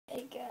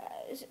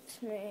guys,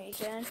 it's me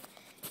again.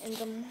 In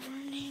the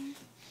morning,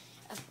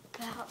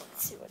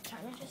 let's see what time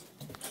it is,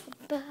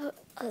 about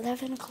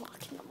 11 o'clock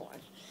in the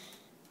morning,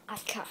 I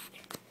caught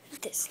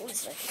this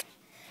lizard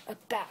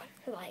about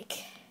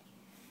like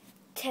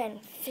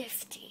 10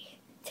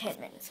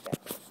 minutes ago.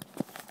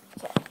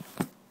 Okay,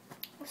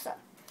 what's up?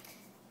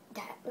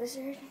 That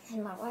lizard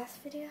in my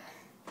last video,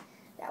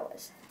 that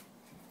was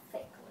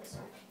fake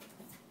lizard.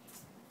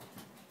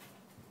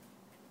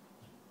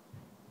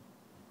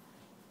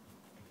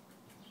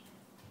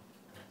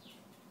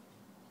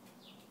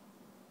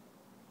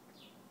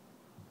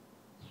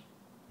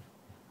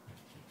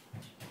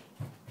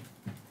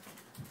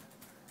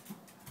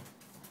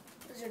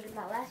 Lizard in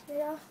my last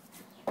video,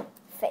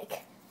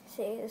 fake.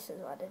 See, this is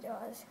what it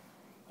was.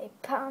 A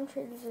palm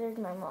tree lizard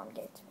my mom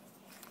gave to me.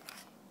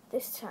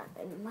 This time,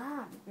 in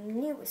my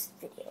newest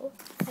video,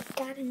 I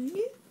got a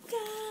new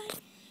guy.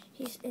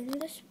 He's in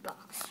this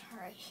box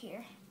right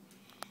here.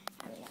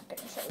 I'm not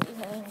going to show you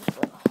him. He's a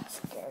little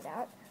scared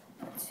out.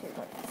 Let's see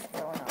what's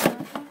going on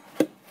with him.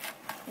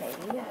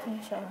 Maybe I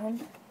can show him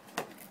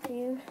to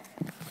you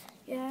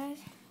guys.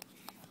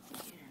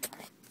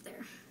 Right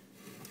there.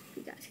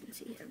 You guys can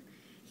see him.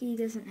 He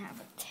doesn't have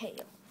a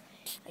tail.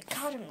 I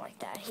caught him like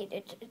that.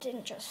 It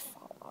didn't just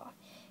fall off.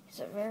 He's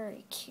a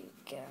very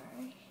cute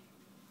guy.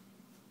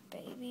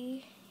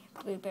 Baby,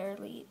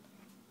 blue-bellied.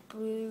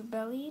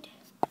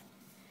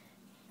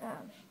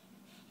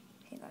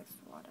 He likes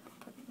the water. I'll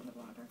put him in the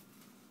water.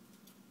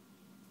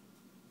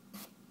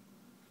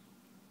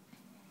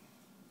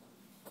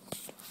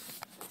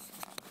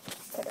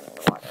 Put him in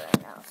the water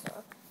right now,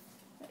 so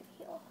maybe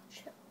he'll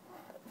chill a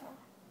little bit more.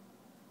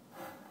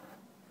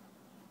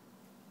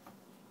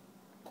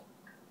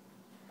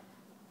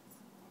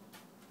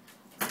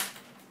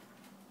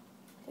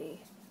 Is he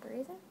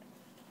breathing?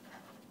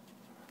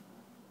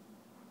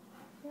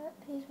 Yep,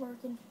 he's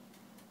working.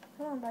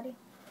 Come on, buddy.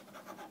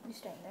 You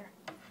staying there.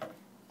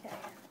 Okay,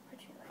 put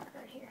you like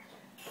right here.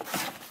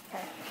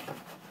 Okay.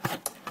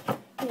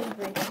 He's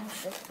breathing.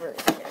 He's just really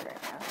scared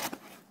right now.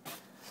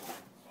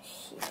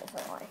 He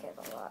doesn't like it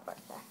a lot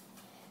like that.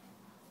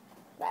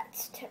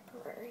 That's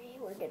temporary.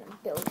 We're gonna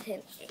build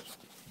him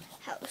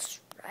a house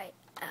right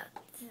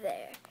out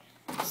there.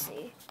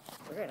 See?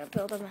 We're gonna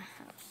build him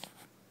a house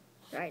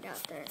right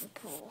out there in the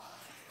pool.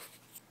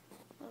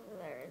 Over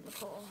there in the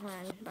pool.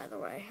 And by the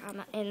way,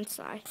 I'm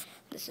inside.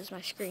 This is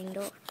my screen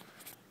door.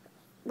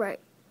 Right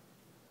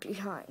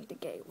behind the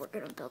gate. We're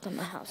going to build him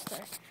a house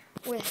there.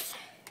 With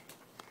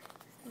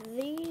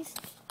these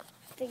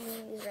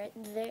thingies right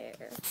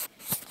there.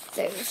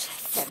 Those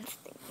fence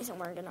thingies. And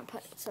we're going to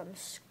put some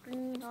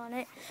screen on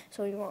it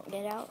so he won't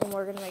get out. And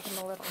we're going to make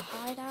him a little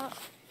hideout.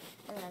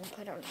 And then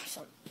put him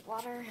some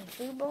water and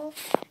food bowl.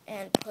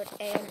 And put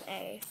in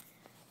a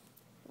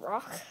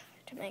rock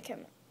to make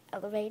him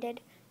elevated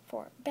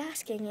for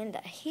basking in the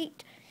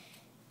heat.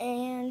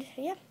 And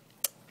yeah,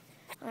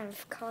 I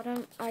caught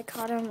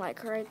him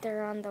like right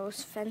there on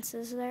those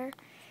fences there.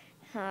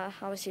 I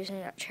was using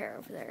that chair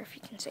over there, if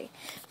you can see.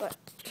 But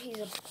he's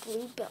a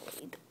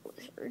blue-bellied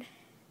lizard,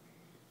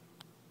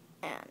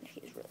 and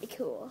he's really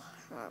cool.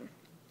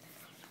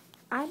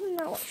 I don't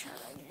know, what should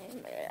I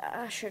name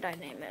it? Should I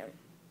name him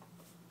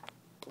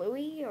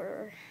Bluey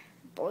or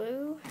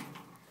Blue?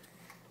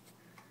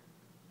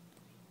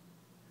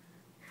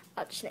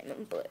 I'll just name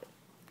him Blue.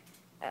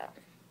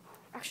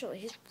 Actually,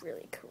 he's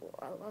really cool.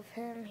 I love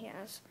him. He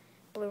has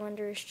blue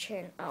under his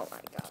chin. Oh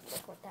my god,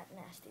 look what that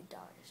nasty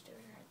dog is doing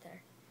right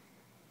there.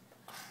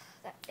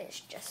 That is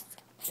just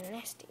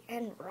nasty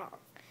and wrong.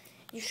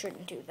 You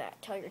shouldn't do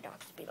that. Tell your dog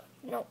to be like,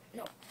 no,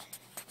 no.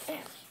 And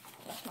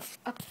that's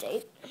my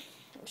update.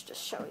 I was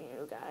just showing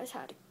you guys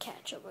how to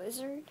catch a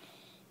lizard.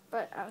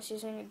 But I was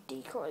using a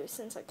decoy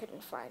since I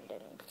couldn't find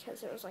any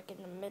because it was like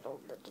in the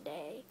middle of the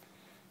day.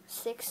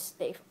 6,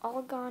 they've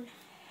all gone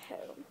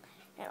home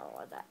and all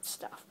of that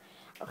stuff.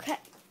 Okay,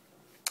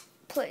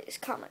 please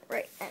comment,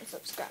 rate, and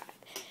subscribe.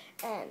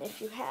 And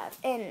if you have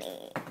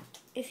any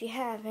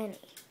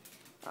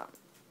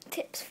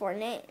tips for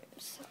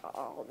names,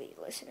 I'll be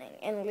listening.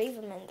 And leave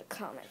them in the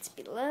comments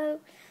below,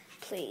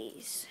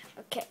 please.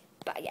 Okay,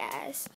 bye guys.